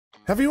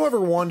Have you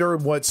ever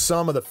wondered what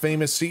some of the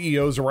famous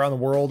CEOs around the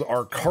world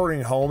are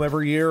carting home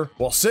every year?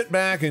 Well, sit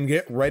back and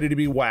get ready to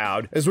be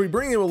wowed as we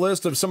bring you a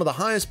list of some of the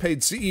highest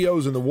paid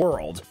CEOs in the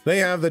world. They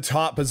have the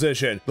top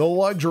position, the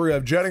luxury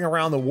of jetting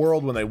around the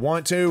world when they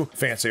want to,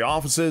 fancy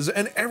offices,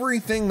 and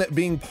everything that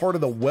being part of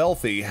the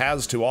wealthy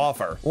has to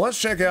offer. Let's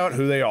check out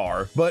who they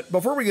are. But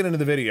before we get into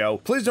the video,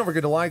 please don't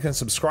forget to like and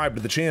subscribe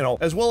to the channel,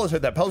 as well as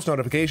hit that post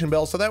notification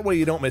bell so that way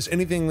you don't miss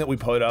anything that we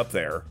put up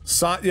there.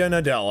 Satya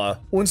Nadella.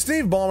 When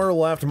Steve Ballmer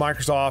left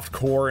Microsoft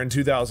Core in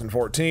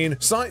 2014,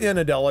 Satya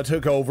Nadella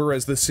took over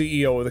as the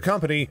CEO of the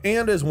company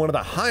and as one of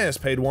the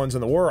highest paid ones in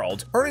the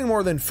world. Earning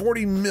more than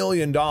 $40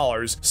 million,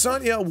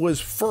 Satya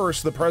was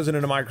first the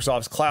president of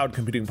Microsoft's cloud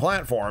computing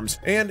platforms,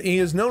 and he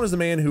is known as the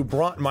man who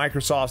brought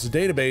Microsoft's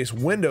database,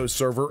 Windows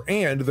Server,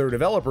 and their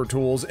developer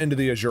tools into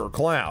the Azure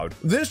cloud.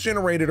 This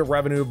generated a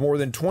revenue of more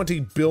than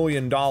 $20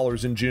 billion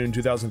in June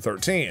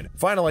 2013.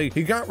 Finally,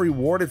 he got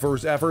rewarded for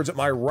his efforts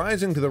by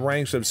rising to the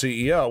ranks of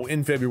CEO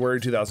in February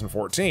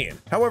 2014.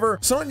 However,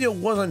 Satya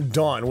wasn't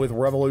done with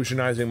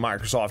revolutionizing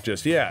Microsoft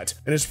just yet.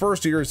 In his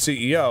first year as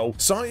CEO,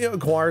 Satya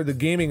acquired the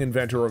gaming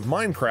inventor of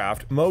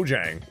Minecraft,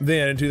 Mojang.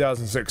 Then in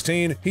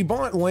 2016, he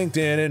bought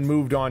LinkedIn and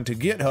moved on to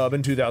GitHub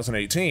in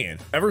 2018.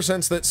 Ever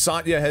since that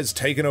Satya has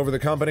taken over the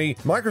company,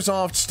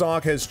 Microsoft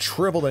stock has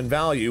tripled in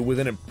value with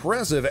an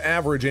impressive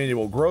average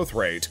annual growth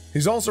rate.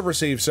 He's also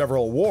received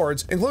several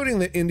awards, including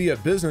the India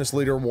Business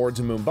Leader Awards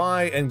in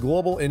Mumbai and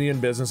Global Indian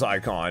Business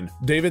Icon.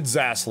 David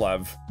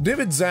Zaslav.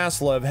 David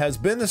Zaslav has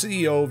been the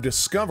CEO of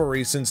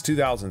Discovery since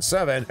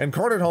 2007 and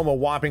carted home a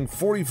whopping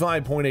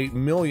 $45.8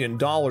 million in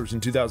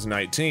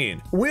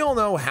 2019. We all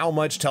know how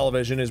much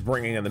television is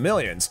bringing in the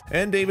millions,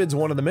 and David's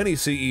one of the many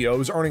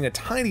CEOs earning a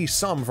tiny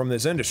sum from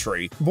this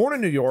industry. Born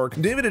in New York,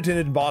 David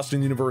attended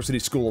Boston University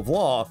School of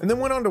Law and then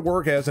went on to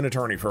work as an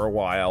attorney for a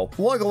while.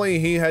 Luckily,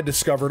 he had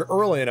discovered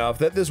early enough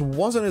that this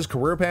wasn't his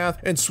career path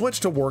and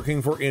switched to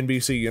working for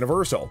NBC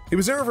Universal. He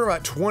was there for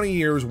about 20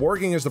 years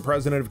working as the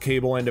president of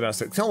cable and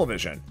domestic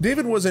television.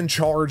 David was in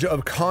charge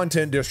of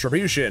content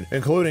distribution,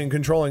 including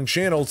controlling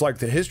channels like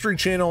the History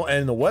Channel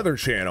and the Weather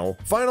Channel.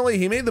 Finally,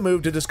 he made the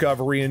move to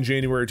Discovery in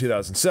January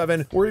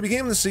 2007, where he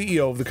became the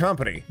CEO of the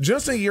company.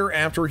 Just a year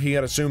after he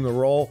had assumed the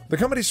role, the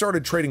company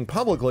started trading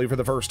publicly for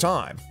the first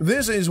time.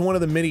 This is one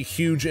of the many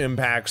huge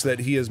impacts that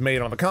he has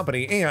made on the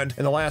company, and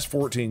in the last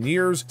 14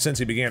 years, since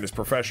he began his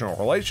professional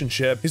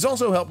relationship, he's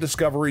also helped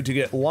Discovery to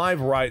get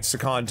live rights to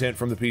content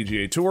from the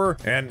PGA Tour,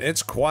 and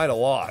it's quite a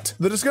lot.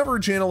 The Discovery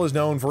Channel is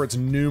known for its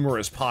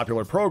numerous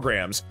popular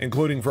programs,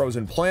 including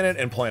Frozen Planet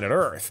and Planet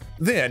Earth.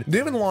 Then,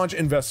 David launched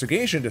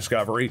Investigation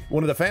Discovery,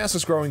 one of the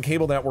fastest growing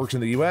cable networks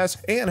in the US,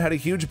 and had a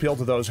huge appeal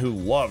to those who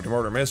loved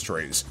murder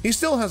mysteries. He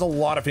still has a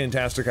lot of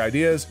fantastic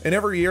ideas, and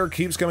every year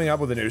keeps coming up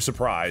with a new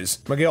surprise.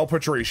 Miguel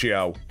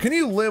Patricio. Can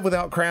you live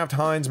without Kraft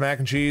Heinz mac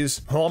and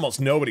cheese? Well,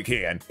 almost nobody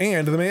can.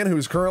 And the man who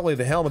is currently at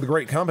the helm of the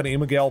great company,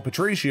 Miguel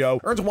Patricio,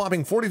 earns a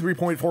whopping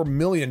 $43.4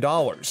 million.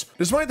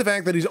 Despite the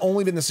fact that he's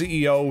only been the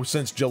CEO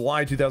since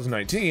July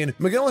 2019,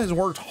 Miguel has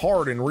worked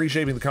hard in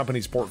reshaping the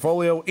company's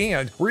portfolio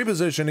and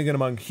repositioning it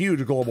among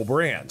huge global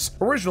brands.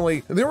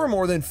 Originally, there were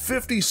more than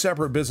 50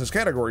 separate business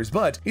categories,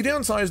 but he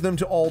downsized them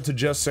to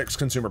just 6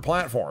 consumer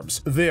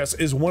platforms. This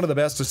is one of the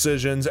best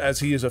decisions, as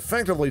he is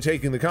effectively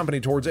taking the company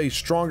towards a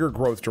stronger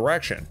growth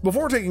direction.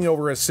 Before taking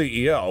over as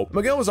CEO,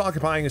 Miguel was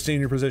occupying a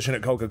senior position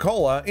at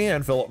Coca-Cola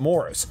and Philip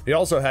Morris. He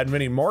also had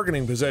many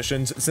marketing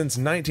positions since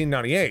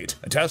 1998,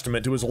 a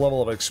testament to his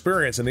level of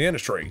experience in the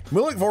industry.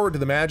 We look forward to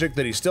the magic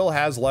that he still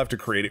has left to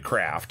create at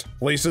Kraft.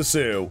 Lisa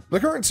Su. The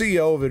current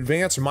CEO of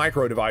Advanced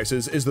Micro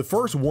Devices is the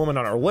first woman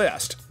on our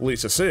list,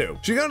 Lisa Su.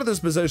 She got to this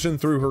position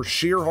through her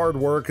sheer hard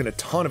work and a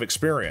ton of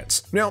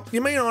experience. Now,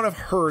 you may not have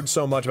heard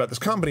so much about this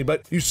company,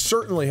 but you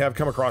certainly have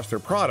come across their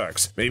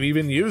products, maybe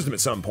even used them at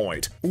some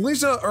point.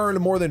 Lisa earned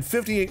more than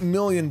 $58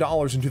 million in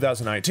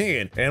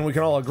 2019, and we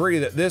can all agree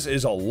that this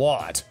is a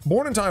lot.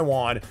 Born in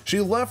Taiwan, she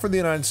left for the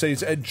United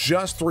States at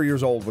just 3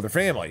 years old with her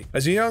family.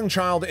 As a young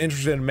child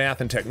interested in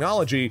math and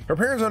technology, her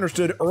parents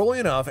understood early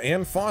enough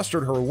and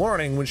fostered her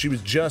learning when she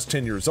was just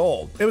 10 years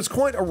old. It was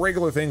quite a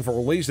regular thing for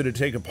Lisa to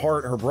take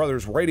apart her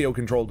brother's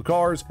radio-controlled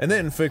cars and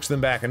then fix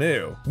them back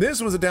anew.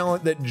 This was a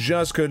talent that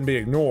just couldn't be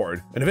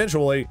ignored, and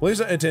eventually,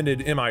 Lisa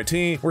attended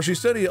MIT, where she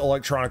studied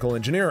electronical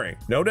engineering.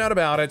 No doubt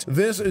about it,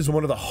 this is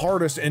one of the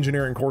hardest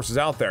engineering courses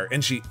out there,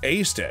 and she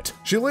aced it.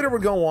 She later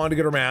would go on to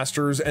get her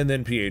master's and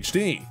then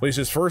PhD.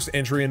 Lisa's first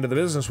entry into the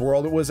business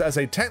world was as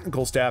a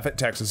technical staff at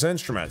Texas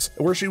Instruments,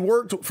 where she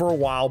worked for a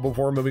while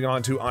before moving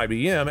on to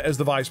IBM as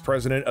the vice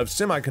president of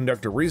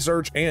semiconductor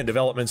research and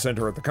development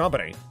center at the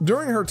company.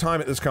 During her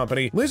time at this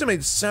company, Lisa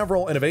made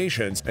several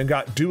innovations and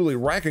got duly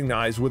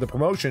recognized with a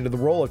promotion to the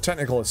role of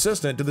technical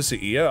assistant to the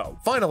CEO.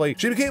 Finally,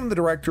 she became the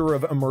director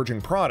of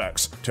emerging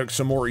products. Took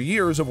some more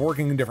years of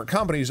working in different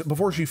companies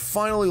before she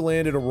finally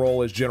landed a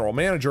role as general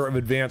manager of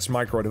Advanced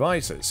Micro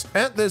Devices.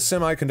 At this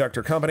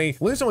semiconductor company,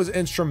 Lisa was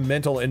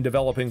instrumental in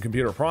developing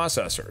computer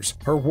processors.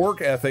 Her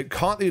work ethic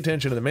caught the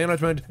attention of the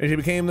management, and she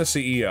became the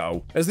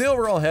CEO. As the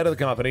overall head of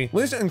the company,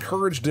 Lisa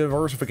encouraged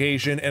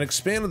diversification and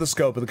expanded the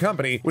scope of the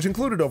company, which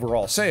included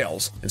overall sales.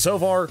 sales. And so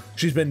far,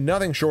 she's been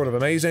nothing short of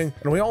amazing,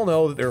 and we all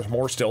know that there's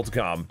more still to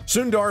come.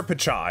 Sundar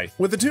Pichai.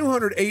 With the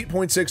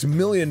 $208.6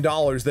 million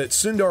that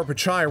Sundar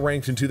Pichai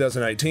ranked in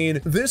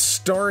 2019, this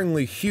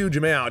startlingly huge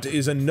amount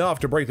is enough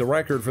to break the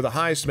record for the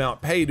highest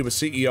amount paid to a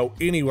CEO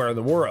anywhere in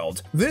the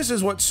world. This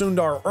is what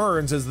Sundar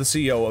earns as the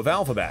CEO of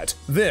Alphabet.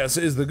 This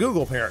is the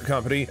Google parent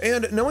company,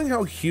 and knowing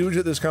how huge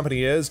that this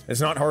company is,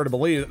 it's not hard to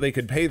believe that they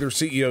could pay their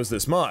CEOs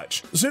this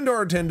much.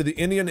 Sundar attended the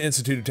Indian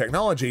Institute of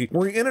Technology,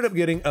 where he ended up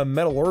getting a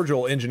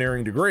metallurgical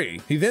engineering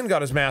degree. He then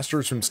got his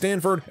master's from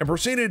Stanford and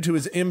proceeded to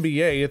his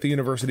MBA at the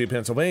University of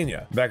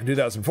Pennsylvania. Back in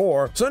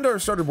 2004, Sundar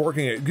started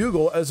working at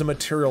Google as a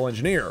material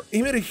engineer.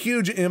 He made a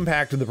huge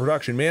impact in the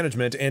production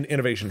management and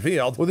innovation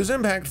field, with his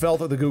impact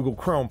felt at the Google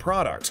Chrome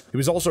product. He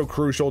was also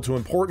crucial to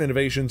important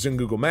innovations in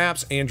Google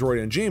Maps, Android,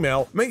 and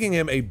Gmail, making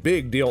him a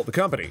big deal at the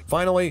company.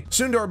 Finally,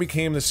 Sundar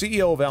became the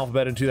CEO of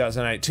Alphabet in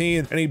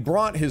 2019, and he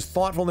brought his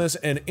thoughtfulness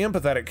and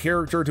empathetic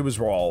character to his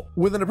role.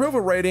 With an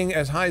approval rating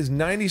as high as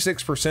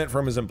 96%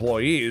 from his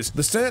employees,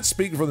 the stats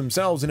speak for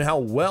themselves in how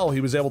well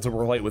he was able to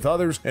relate with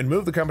others and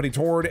move the company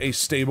toward a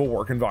stable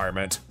work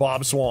environment.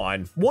 Bob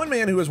Swan. One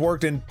man who has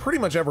worked in pretty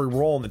much every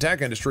role in the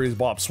tech industry is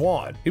Bob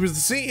Swan. He was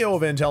the CEO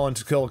of Intel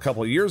until a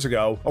couple of years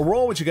ago, a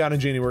role which he got in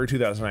January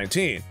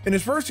 2019. In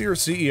his first year as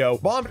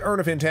CEO, Bob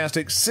earned a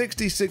fantastic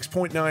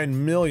 $66.9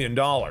 million.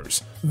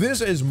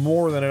 This is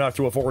more than enough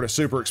to afford a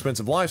super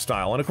expensive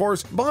lifestyle, and of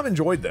course, Bob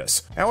enjoyed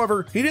this.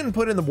 However, he didn't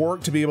put in the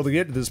work to be able to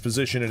get to this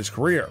position in his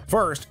career.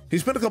 First, he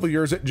spent a couple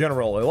years at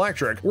General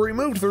Electric, where he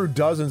moved through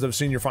dozens of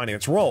senior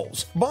finance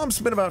roles. Bob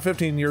spent about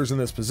 15 years in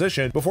this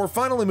position before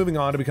finally moving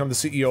on to become the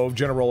CEO of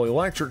General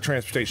Electric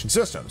Transportation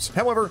Systems.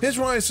 However, his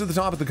rise to the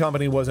top of the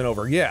company wasn't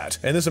over yet,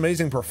 and this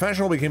amazing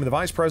professional became the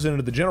vice president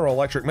of the General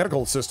Electric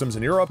Medical Systems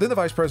in Europe, then the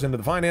vice president of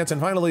the finance,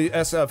 and finally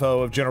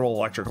SFO of General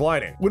Electric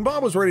Lighting. When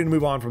Bob was ready to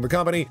move on from the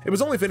company, it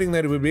was only fitting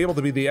that he would be able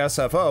to be the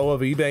SFO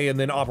of eBay and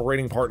then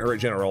operating partner at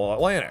General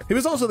Atlantic. He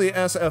was also the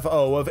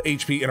SFO of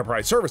HP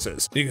Enterprise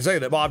Services. You can say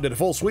that Bob did a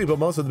full sweep of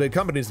most of the big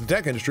companies in the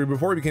tech industry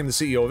before he became the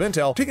CEO of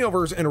Intel, taking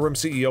over as interim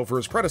CEO for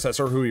his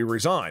predecessor, who he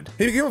resigned.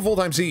 He became a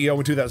full-time CEO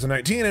in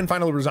 2019 and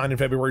finally resigned in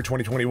February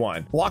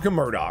 2021. Lachlan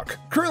Murdoch.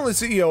 Currently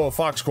CEO of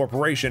Fox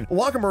Corporation,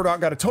 Lachlan Murdoch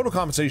got a total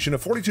compensation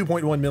of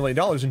 $42.1 million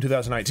in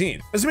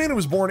 2019. As a man who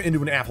was born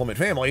into an affluent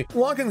family,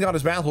 Lachlan got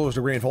his bachelor's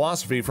degree in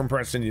philosophy from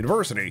Princeton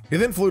University. He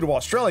then flew to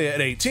Australia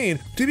at 18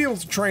 to be able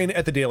to train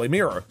at the Daily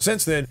Mirror.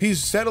 Since then,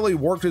 he's steadily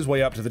worked his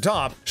way up to the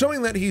top,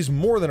 showing that he's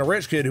more than a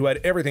rich kid who had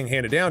everything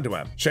handed down to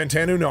him.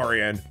 Shantanu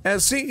Narayan.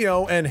 As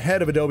CEO and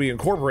head of Adobe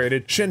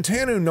Incorporated,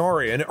 Shantanu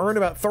Narayan earned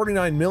about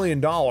 $39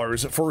 million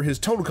for his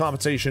total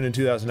compensation in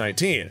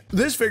 2019.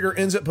 This figure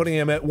ends up putting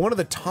him at one of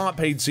the top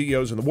paid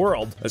CEOs in the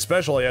world,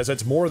 especially as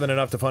it's more than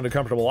enough to fund a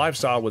comfortable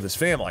lifestyle with his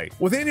family.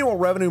 With annual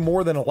revenue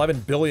more than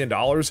 $11 billion,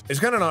 it's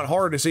kind of not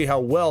hard to see how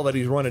well that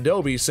he's run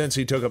Adobe since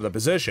he took up the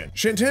position.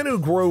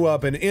 Shantanu grew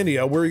up in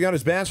India, where he got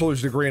his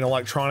bachelor's degree in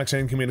electronics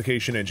and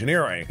communication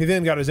engineering. He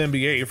then got his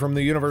MBA from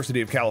the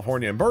University of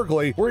California in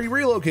Berkeley, where he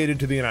relocated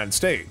to the United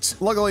States.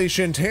 Luckily,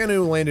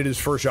 Shantanu landed his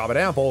first job at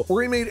Apple,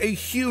 where he made a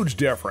huge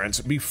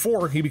difference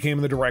before he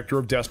became the director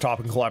of desktop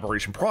and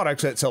collaboration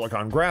products at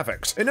Silicon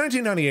Graphics. In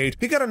 1998,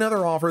 he got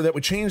another offer that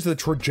would change the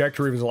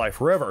trajectory of his life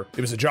forever.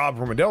 It was a job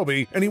from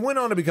Adobe, and he went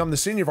on to become the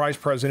senior vice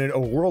president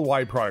of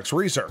worldwide products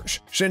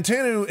research.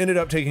 Shantanu ended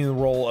up taking the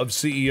role of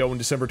CEO in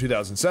December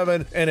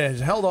 2007 and has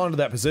held on to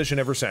that position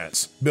ever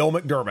since. Bill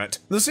McDermott.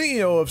 The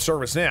CEO of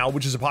ServiceNow,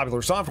 which is a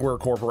popular software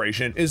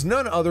corporation, is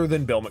none other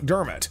than Bill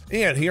McDermott,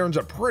 and he earns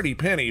a pretty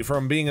penny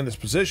from being in this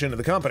position in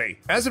the company.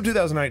 As of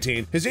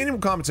 2019, his annual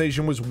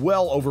compensation was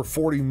well over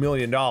 $40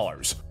 million.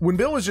 When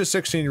Bill was just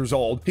 16 years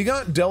old, he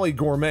got Deli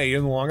Gourmet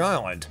in Long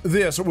Island.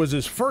 This was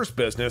his first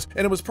business,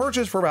 and it was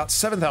purchased for about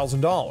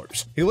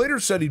 $7,000. He later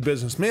studied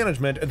business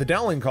management at the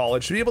Dowling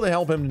College to be able to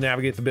help him to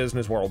navigate the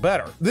business world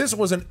better. This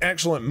was an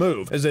excellent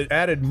move, as it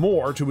added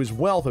more to his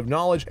wealth of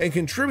knowledge and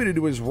contributed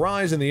to his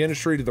rise in the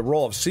industry to the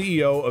role of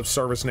CEO of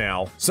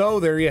ServiceNow. So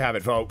there you have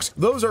it, folks.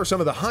 Those are some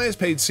of the highest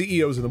paid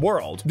CEOs in the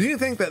world. Do you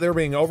think that they're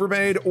being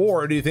overpaid,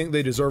 or do you think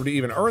they deserve to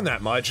even earn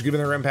that much given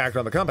their impact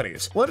on the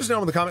companies? Let us know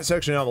in the comment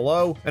section down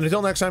below, and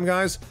until next time,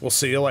 guys, we'll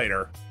see you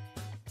later.